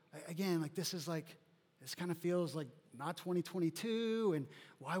 well, again, this kind of feels like not 2022, and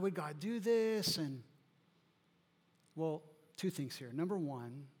why would God do this? And well, two things here. Number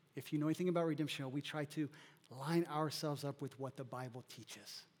one, if you know anything about Redemption, we try to line ourselves up with what the Bible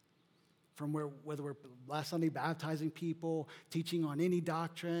teaches. From whether we're last Sunday baptizing people, teaching on any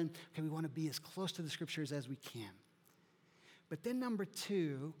doctrine, okay, we want to be as close to the scriptures as we can. But then number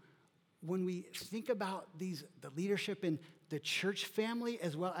two, when we think about the leadership in the church family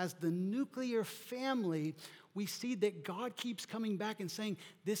as well as the nuclear family, we see that God keeps coming back and saying,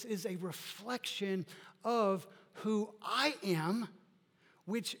 this is a reflection of who I am,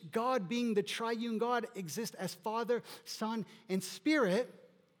 which God, being the triune God, exists as Father, Son, and Spirit.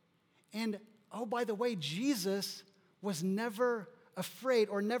 And, oh, by the way, Jesus was never afraid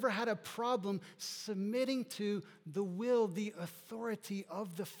or never had a problem submitting to the will, the authority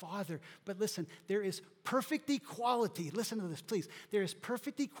of the Father. But listen, there is perfect equality. Listen to this, please. There is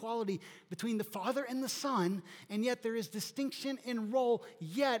perfect equality between the Father and the Son, and yet there is distinction in role,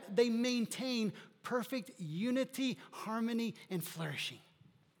 yet they maintain perfect unity, harmony, and flourishing.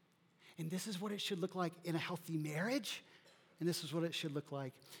 And this is what it should look like in a healthy marriage, and this is what it should look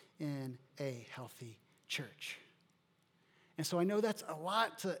like in a healthy church. And so I know that's a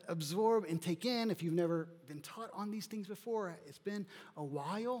lot to absorb and take in if you've never been taught on these things before. It's been a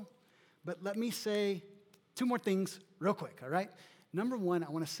while. But let me say two more things real quick, all right? Number one, I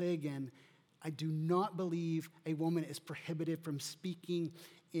want to say again, I do not believe a woman is prohibited from speaking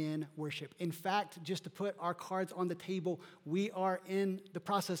in worship. In fact, just to put our cards on the table, we are in the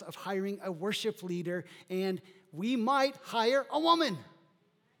process of hiring a worship leader, and we might hire a woman.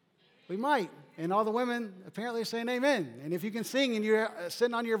 We might. And all the women apparently are saying amen. And if you can sing and you're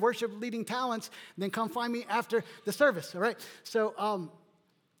sitting on your worship leading talents, then come find me after the service, all right? So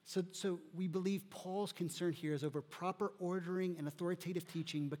we believe Paul's concern here is over proper ordering and authoritative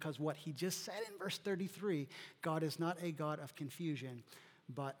teaching, because what he just said in verse 33, God is not a God of confusion,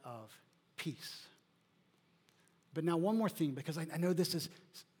 but of peace. But now one more thing, because I know this is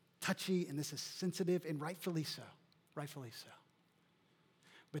touchy and this is sensitive, and rightfully so, rightfully so.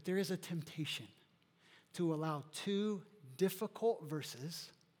 But there is a temptation to allow two difficult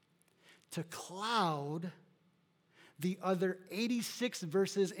verses to cloud the other 86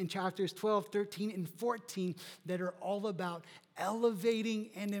 verses in chapters 12, 13, and 14 that are all about elevating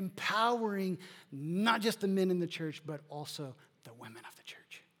and empowering not just the men in the church, but also the women of the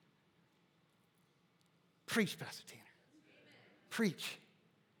church. Preach, Pastor Tanner. Preach.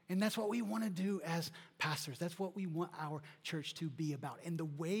 And that's what we want to do as pastors. That's what we want our church to be about. And the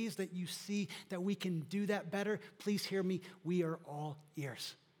ways that you see that we can do that better, please hear me, we are all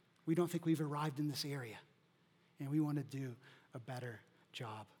ears. We don't think we've arrived in this area. And we want to do a better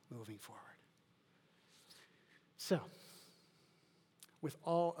job moving forward. So, with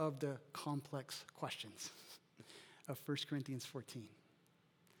all of the complex questions of 1 Corinthians 14,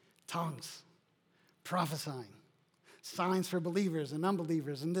 tongues, prophesying, signs for believers and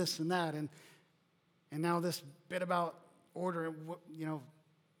unbelievers, and this and that, and now this bit about order,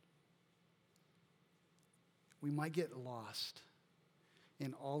 we might get lost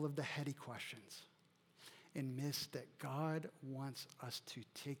in all of the heady questions and miss that God wants us to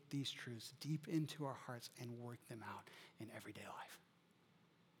take these truths deep into our hearts and work them out in everyday life.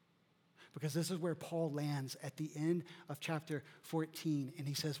 Because this is where Paul lands at the end of chapter 14, and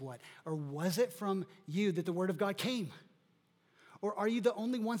he says what? Or was it from you that the word of God came? Or are you the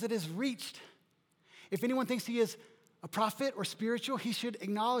only ones that is reached? If anyone thinks he is a prophet or spiritual, he should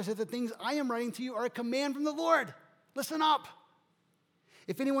acknowledge that the things I am writing to you are a command from the Lord. Listen up.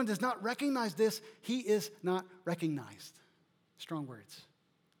 If anyone does not recognize this, he is not recognized. Strong words.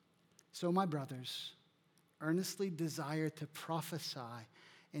 So, my brothers, earnestly desire to prophesy,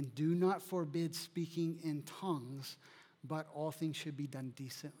 and do not forbid speaking in tongues, but all things should be done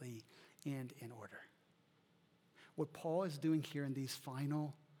decently and in order. What Paul is doing here in these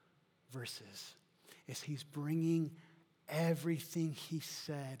final verses is he's bringing everything he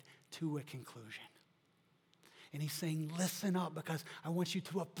said to a conclusion. And he's saying, listen up, because I want you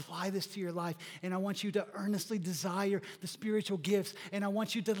to apply this to your life. And I want you to earnestly desire the spiritual gifts. And I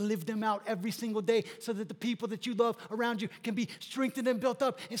want you to live them out every single day so that the people that you love around you can be strengthened and built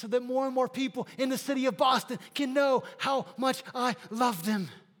up. And so that more and more people in the city of Boston can know how much I love them.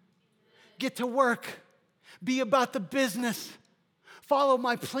 Get to work. Be about the business. Follow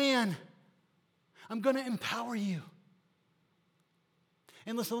my plan. I'm going to empower you.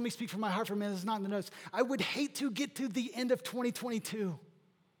 And listen, let me speak from my heart for a minute. It's not in the notes. I would hate to get to the end of 2022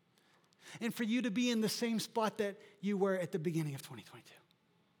 and for you to be in the same spot that you were at the beginning of 2022.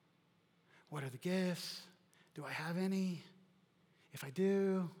 What are the gifts? Do I have any? If I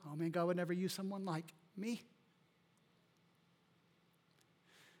do, oh man, God would never use someone like me.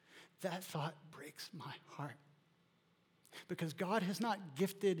 That thought breaks my heart. Because God has not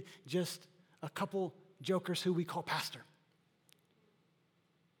gifted just a couple jokers who we call pastor.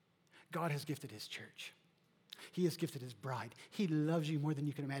 God has gifted his church. He has gifted his bride. He loves you more than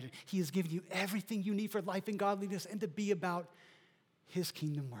you can imagine. He has given you everything you need for life and godliness and to be about his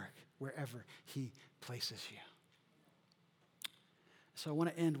kingdom work wherever he places you. So I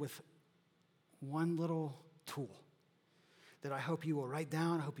want to end with one little tool that I hope you will write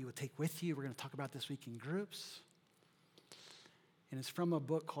down. I hope you will take with you. We're going to talk about this week in groups. And it's from a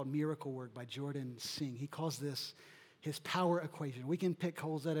book called Miracle Work by Jordan Singh. He calls this his power equation. We can pick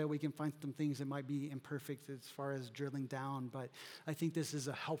holes at it. We can find some things that might be imperfect as far as drilling down, but I think this is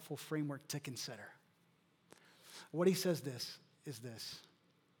a helpful framework to consider. What he says is this.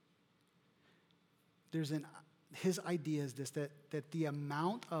 His idea is this, that the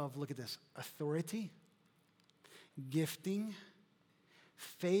amount of, look at this, authority, gifting,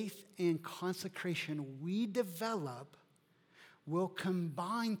 faith, and consecration we develop will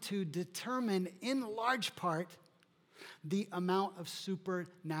combine to determine, in large part, the amount of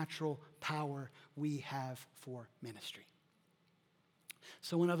supernatural power we have for ministry.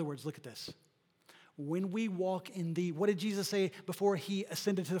 So in other words, look at this. When we walk in what did Jesus say before he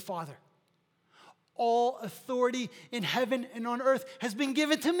ascended to the Father? All authority in heaven and on earth has been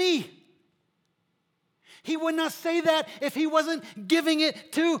given to me. He would not say that if he wasn't giving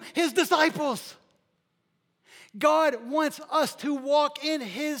it to his disciples. God wants us to walk in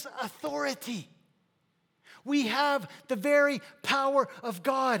his authority. We have the very power of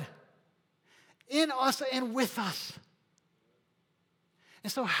God in us and with us.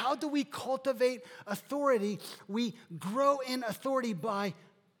 And so how do we cultivate authority? We grow in authority by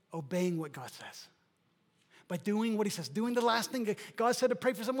obeying what God says. By doing what he says. Doing the last thing. God said to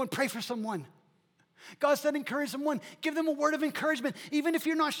pray for someone, pray for someone. God said encourage someone, give them a word of encouragement. Even if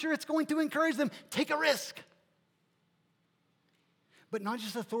you're not sure it's going to encourage them, take a risk. But not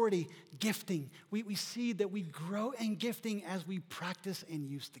just authority, gifting. We see that we grow in gifting as we practice and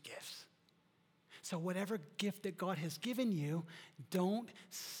use the gifts. So whatever gift that God has given you, don't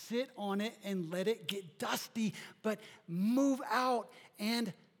sit on it and let it get dusty, but move out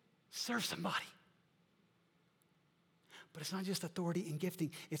and serve somebody. But it's not just authority and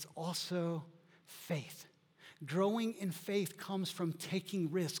gifting, it's also faith. Growing in faith comes from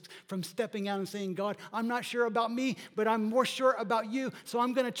taking risks, from stepping out and saying, God, I'm not sure about me, but I'm more sure about you. So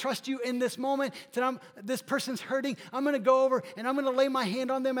I'm going to trust you in this moment that this person's hurting. I'm going to go over and I'm going to lay my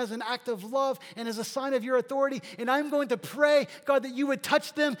hand on them as an act of love and as a sign of your authority. And I'm going to pray, God, that you would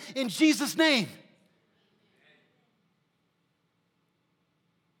touch them in Jesus' name.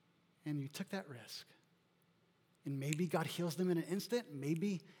 And you took that risk. And maybe God heals them in an instant.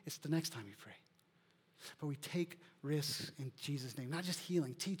 Maybe it's the next time you pray. But we take risks in Jesus' name. Not just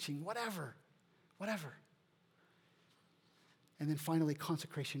healing, teaching, whatever. And then finally,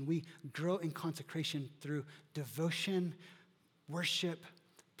 consecration. We grow in consecration through devotion, worship,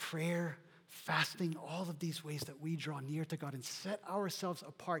 prayer, fasting, all of these ways that we draw near to God and set ourselves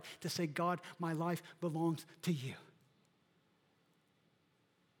apart to say, God, my life belongs to you.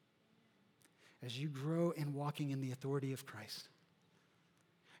 As you grow in walking in the authority of Christ,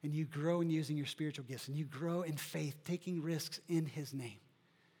 and you grow in using your spiritual gifts, and you grow in faith, taking risks in his name,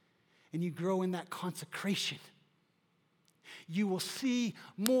 and you grow in that consecration, you will see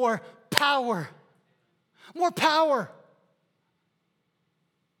more power. More power.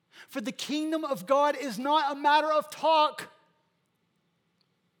 For the kingdom of God is not a matter of talk.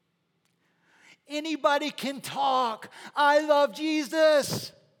 Anybody can talk. I love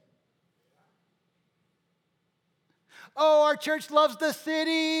Jesus. Oh, our church loves the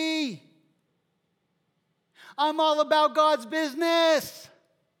city. I'm all about God's business.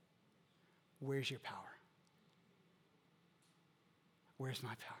 Where's your power? Where's my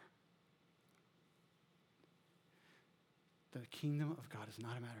power? The kingdom of God is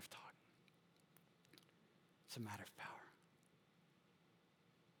not a matter of talk. It's a matter of power.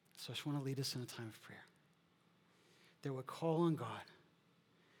 So I just want to lead us in a time of prayer. That would call on God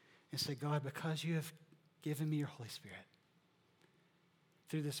and say, God, because you have given me your Holy Spirit,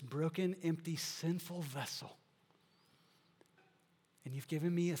 through this broken, empty, sinful vessel, and you've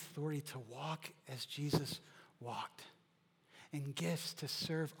given me authority to walk as Jesus walked, and gifts to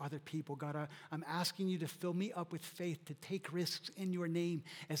serve other people. God, I'm asking you to fill me up with faith to take risks in your name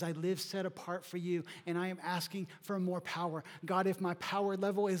as I live set apart for you. And I am asking for more power. God, if my power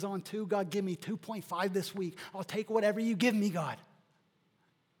level is on 2, God, give me 2.5 this week. I'll take whatever you give me, God.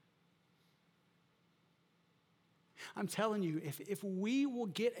 I'm telling you, if we will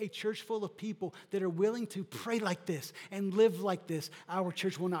get a church full of people that are willing to pray like this and live like this, our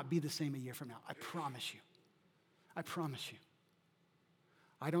church will not be the same a year from now. I promise you. I promise you.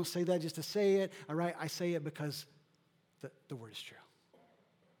 I don't say that just to say it, all right? I say it because the word is true.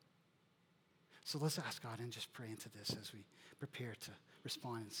 So let's ask God and just pray into this as we prepare to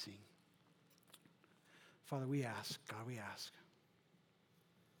respond and sing. Father, we ask, God, we ask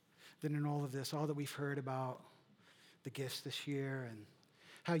that in all of this, all that we've heard about the gifts this year and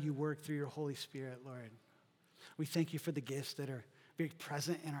how you work through your Holy Spirit, Lord, we thank you for the gifts that are very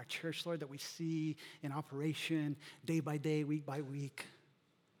present in our church, Lord, that we see in operation day by day, week by week.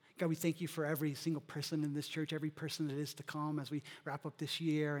 God, we thank you for every single person in this church, every person that is to come as we wrap up this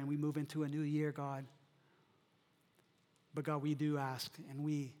year and we move into a new year, God. But God, we do ask, and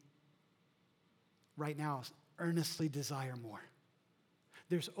we right now earnestly desire more.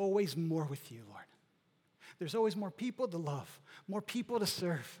 There's always more with you, Lord. There's always more people to love, more people to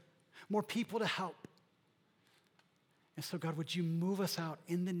serve, more people to help. And so, God, would you move us out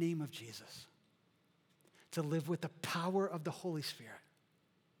in the name of Jesus to live with the power of the Holy Spirit?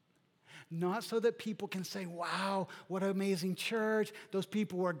 Not so that people can say, wow, what an amazing church. Those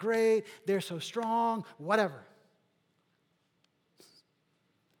people were great. They're so strong, whatever.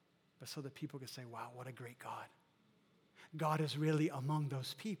 But so that people can say, wow, what a great God. God is really among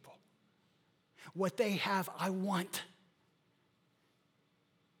those people. What they have, I want.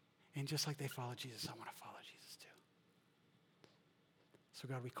 And just like they follow Jesus, I want to follow Jesus too. So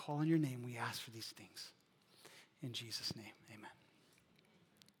God, we call on your name. We ask for these things. In Jesus' name, amen.